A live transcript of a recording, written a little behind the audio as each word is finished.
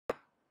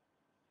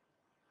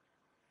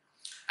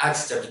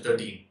Acts chapter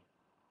 13.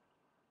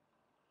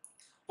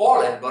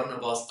 Paul and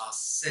Barnabas are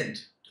sent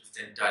to the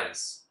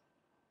Gentiles.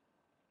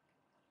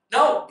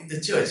 Now in the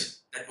church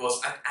that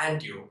was at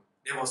Antioch,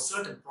 there were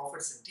certain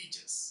prophets and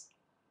teachers.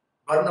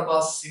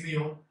 Barnabas,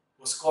 Simeon,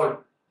 was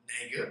called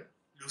Niger,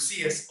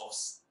 Lucius of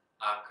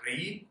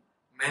Cyrene,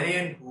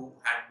 Manaen, who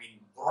had been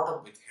brought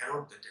up with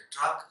Herod the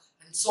tetrarch,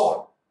 and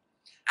Saul.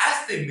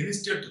 As they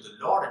ministered to the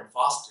Lord and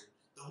fasted,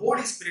 the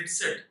Holy Spirit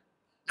said,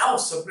 "Now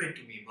separate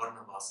to me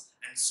Barnabas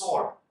and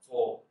Saul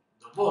for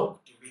the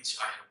work to which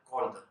I have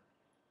called them."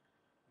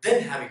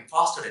 Then, having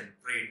fasted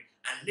and prayed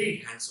and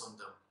laid hands on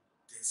them,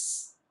 they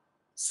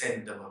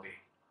sent them away.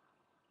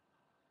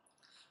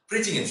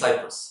 Preaching in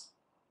Cyprus.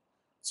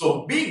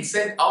 So, being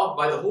sent out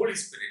by the Holy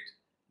Spirit,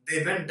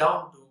 they went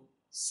down to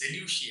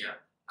Seleucia,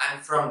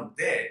 and from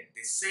there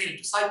they sailed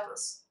to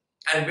Cyprus.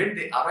 And when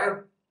they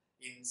arrived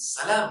in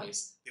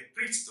Salamis, they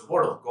preached the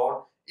word of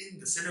God in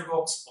the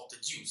synagogues of the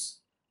Jews.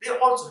 They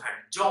also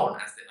had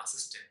John as their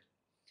assistant.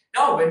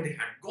 Now when they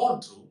had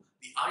gone through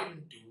the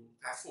island to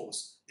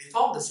Paphos, they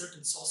found a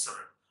certain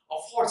sorcerer, a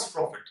false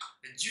prophet,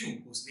 a Jew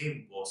whose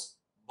name was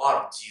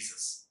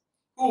Jesus,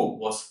 who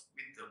was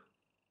with the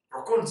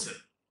proconsul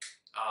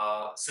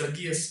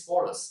Sergius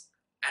Paulus,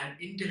 an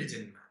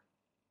intelligent man.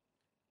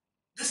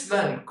 This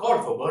man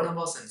called for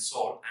Barnabas and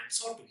Saul and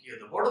sought to hear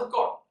the word of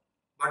God.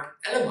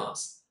 But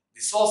Elymas,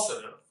 the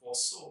sorcerer, for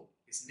so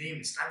his name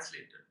is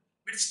translated,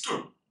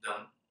 withstood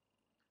them,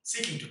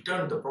 seeking to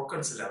turn the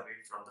proconsul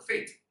away from the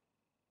faith.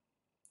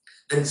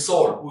 Then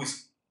Saul,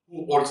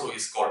 who also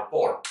is called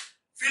Paul,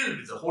 filled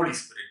with the Holy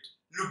Spirit,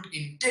 looked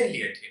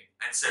intently at him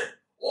and said,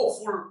 "O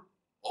full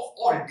of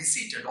all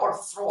deceit and all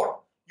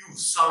fraud, you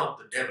son of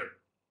the devil,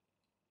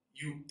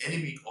 you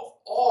enemy of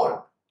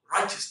all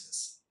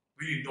righteousness,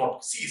 will you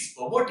not cease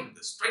perverting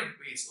the straight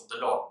ways of the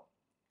Lord?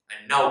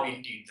 And now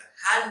indeed the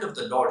hand of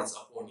the Lord is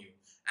upon you,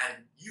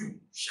 and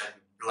you shall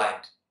be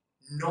blind,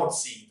 not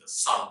seeing the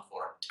sun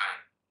for a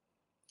time."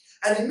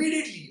 And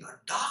immediately a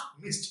dark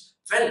mist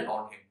fell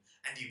on him,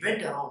 and he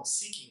went around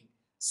seeking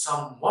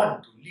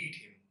someone to lead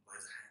him by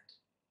the hand.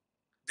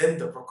 Then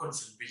the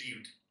proconsul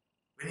believed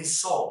when he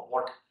saw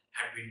what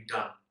had been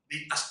done,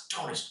 being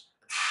astonished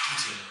at the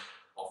teaching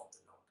of the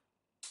Lord.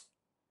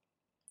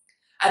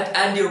 At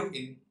Antioch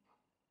in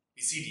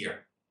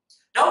Pisidia.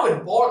 Now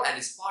when Paul and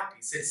his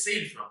party set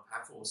sail from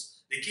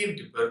Paphos, they came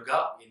to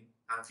Perga in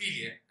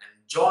Pamphylia,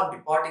 and John,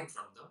 departing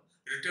from them,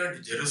 returned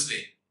to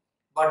Jerusalem.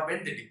 But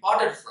when they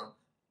departed from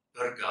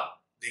Perga,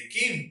 they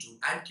came to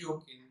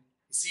Antioch in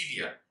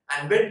Pisidia,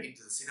 and went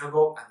into the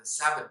synagogue on the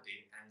Sabbath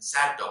day and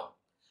sat down.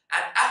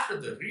 And after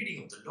the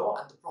reading of the law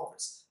and the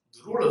prophets,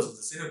 the rulers of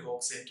the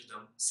synagogue sent to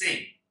them,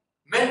 saying,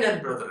 "Men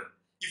and brethren,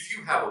 if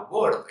you have a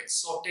word of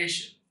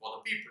exhortation for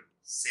the people,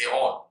 say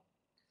on."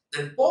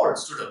 Then Paul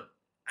stood up,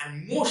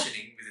 and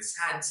motioning with his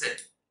hand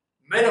said,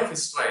 "Men of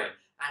Israel,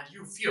 and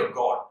you fear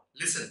God,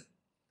 listen.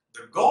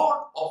 The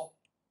God of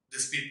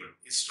this people,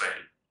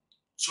 Israel,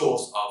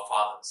 chose our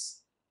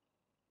fathers,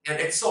 and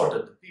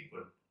exalted the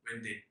people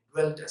when they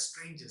dwelt as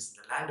strangers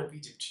in the land of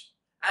Egypt,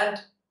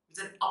 and with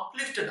an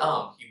uplifted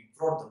arm he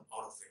brought them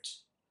out of it.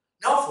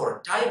 Now for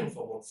a time of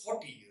about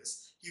 40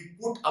 years he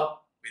put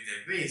up with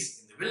their ways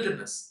in the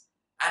wilderness,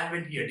 and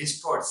when he had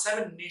destroyed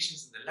 7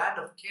 nations in the land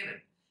of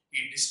Canaan,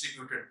 he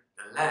distributed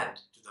the land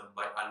to them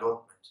by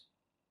allotment.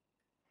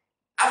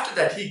 After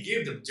that he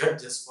gave them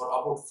judges for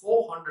about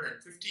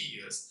 450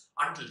 years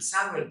until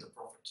Samuel the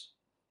prophet.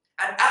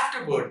 And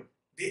afterward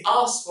they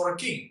asked for a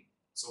king.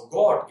 So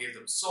God gave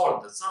them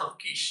Saul the son of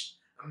Kish,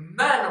 a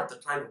man of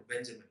the tribe of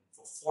Benjamin,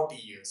 for 40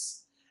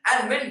 years.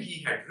 And when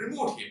he had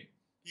removed him,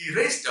 he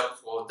raised up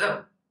for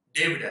them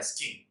David as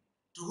king,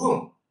 to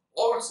whom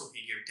also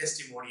he gave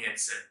testimony and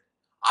said,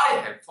 "I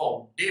have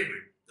found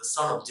David the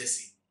son of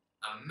Jesse,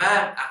 a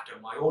man after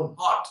my own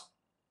heart,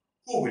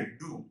 who will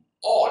do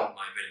all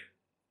my will."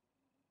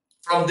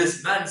 From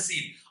this man's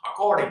seed,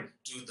 according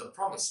to the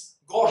promise,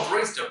 God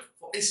raised up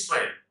for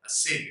Israel a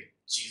Savior,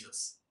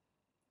 Jesus.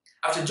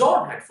 After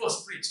John had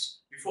first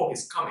preached before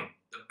his coming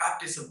the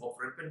baptism of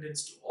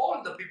repentance to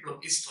all the people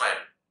of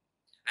Israel,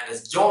 and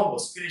as John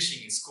was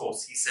finishing his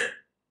course, he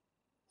said,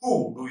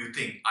 "Who do you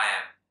think I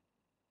am?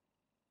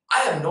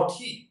 I am not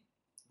he,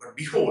 but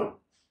behold,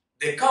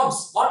 there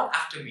comes one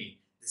after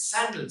me, the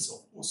sandals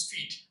of whose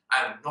feet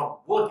I am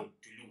not worthy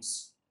to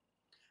loose.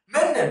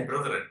 Men and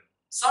brethren,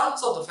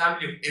 sons of the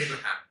family of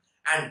Abraham,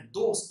 and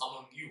those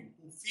among you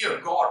who fear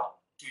God,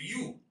 to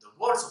you the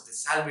words of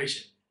this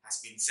salvation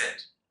has been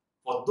sent.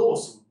 For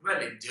those who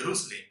dwell in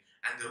Jerusalem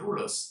and the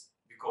rulers,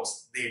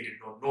 because they did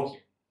not know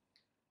him.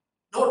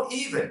 Not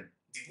even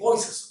the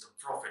voices of the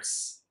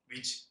prophets,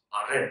 which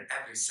are read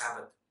every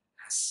Sabbath,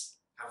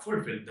 have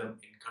fulfilled them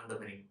in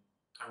condemning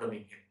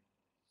him.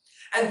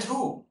 And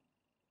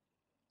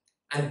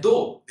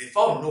though they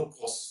found no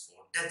cause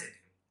for death in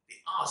him,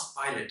 they asked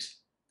Pilate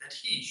that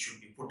he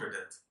should be put to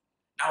death.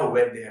 Now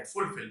when they had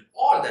fulfilled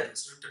all that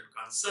was written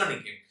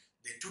concerning him,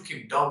 they took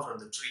him down from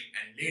the tree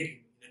and laid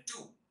him in a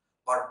tomb.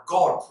 But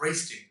God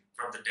raised him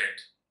from the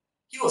dead.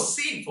 He was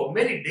seen for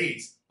many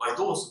days by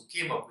those who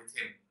came up with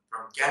him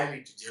from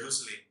Galilee to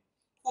Jerusalem,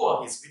 who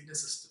are his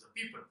witnesses to the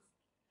people.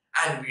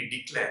 And we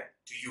declare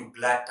to you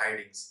glad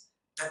tidings,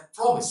 that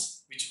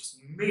promise which was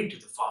made to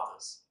the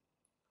fathers.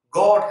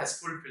 God has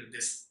fulfilled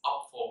this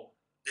up for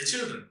the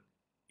children,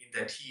 in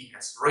that he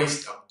has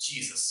raised up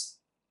Jesus,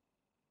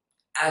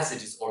 as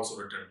it is also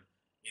written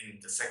in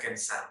the second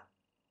Psalm.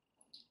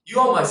 You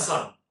are my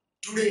son,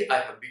 today I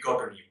have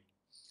begotten you,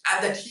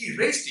 and that he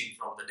raised him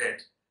from the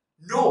dead,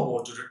 no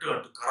more to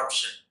return to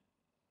corruption.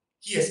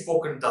 He has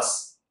spoken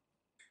thus,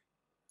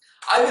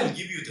 I will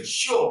give you the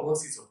sure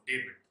mercies of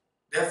David.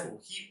 Therefore,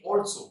 he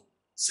also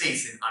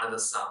says in another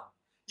psalm,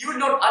 you will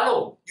not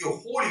allow your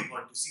Holy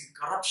One to see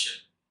corruption.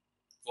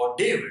 For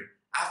David,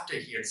 after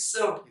he had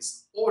served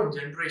his own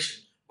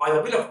generation by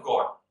the will of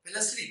God, fell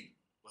asleep,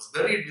 was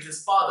buried with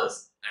his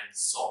fathers, and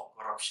saw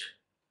corruption.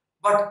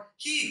 But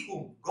he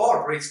whom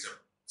God raised up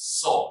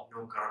saw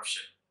no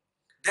corruption.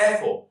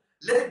 Therefore,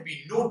 let it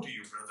be known to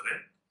you,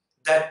 brethren,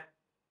 that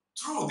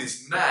through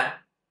this man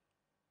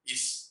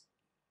is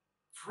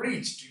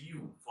preached to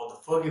you for the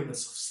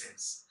forgiveness of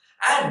sins.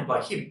 And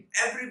by him,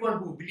 everyone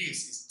who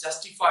believes is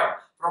justified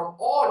from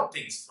all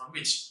things from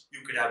which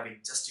you could have been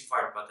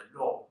justified by the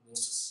law of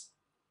Moses.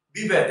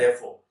 Beware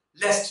therefore,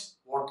 lest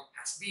what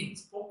has been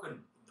spoken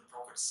in the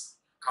prophets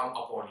come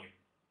upon you.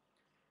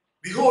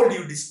 Behold,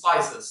 you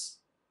despisers,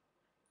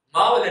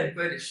 marvel and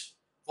perish,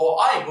 for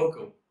I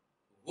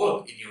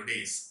work in your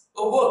days,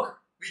 a work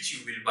which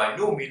you will by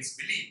no means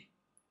believe,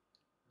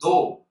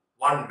 though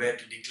one were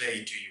to declare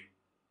it to you.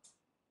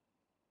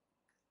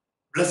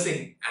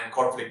 Blessing and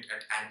conflict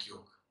at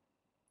Antioch.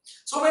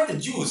 So when the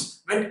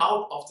Jews went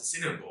out of the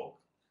synagogue,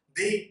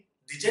 the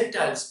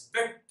Gentiles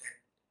begged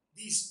that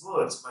these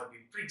words might be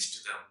preached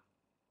to them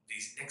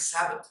this next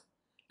Sabbath.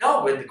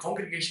 Now when the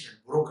congregation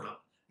had broken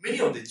up, many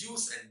of the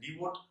Jews and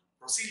devout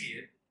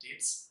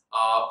proselytes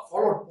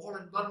followed Paul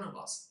and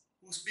Barnabas,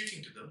 who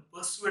speaking to them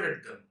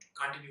persuaded them to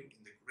continue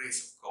in the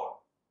grace of God.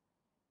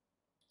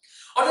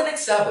 On the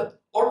next Sabbath,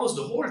 almost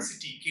the whole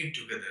city came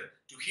together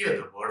to hear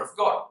the word of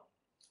God.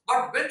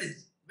 But when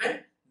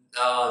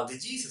the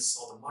Jesus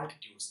saw the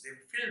multitudes, they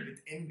were filled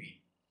with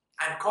envy,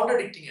 and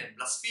contradicting and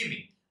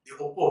blaspheming, they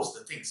opposed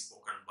the things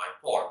spoken by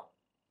Paul.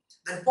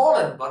 Then Paul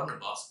and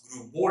Barnabas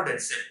grew bold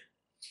and said,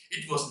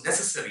 it was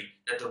necessary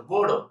that the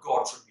word of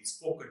God should be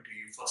spoken to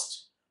you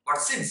first.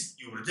 But since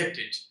you reject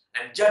it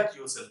and judge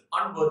yourself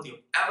unworthy of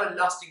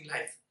everlasting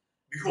life,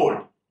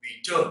 behold,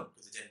 we turn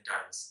to the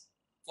Gentiles.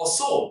 For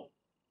so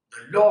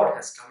the Lord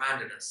has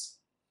commanded us,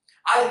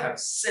 I have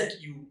set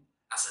you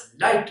as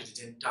a light to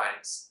the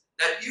Gentiles,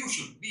 that you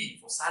should be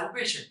for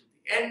salvation to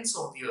the ends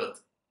of the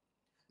earth.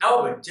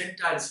 Now when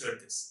Gentiles heard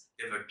this,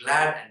 they were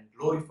glad and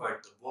glorified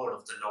the word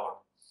of the Lord.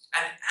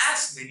 And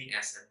as many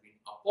as had been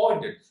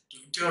appointed to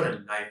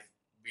eternal life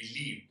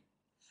believed.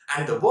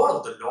 And the word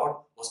of the Lord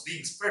was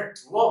being spread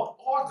throughout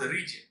all the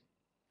region.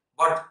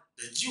 But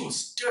the Jews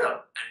stood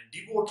up, and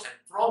devout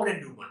and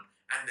prominent women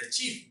and the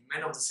chief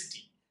men of the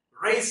city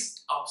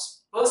raised up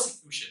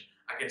persecution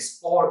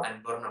against Paul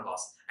and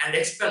Barnabas and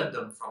expelled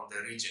them from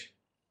the region.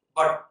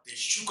 But they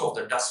shook off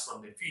the dust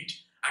from their feet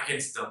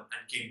against them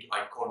and came to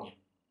Iconium.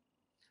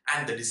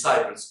 And the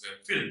disciples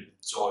were filled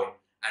with joy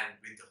and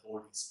with the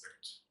Holy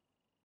Spirit.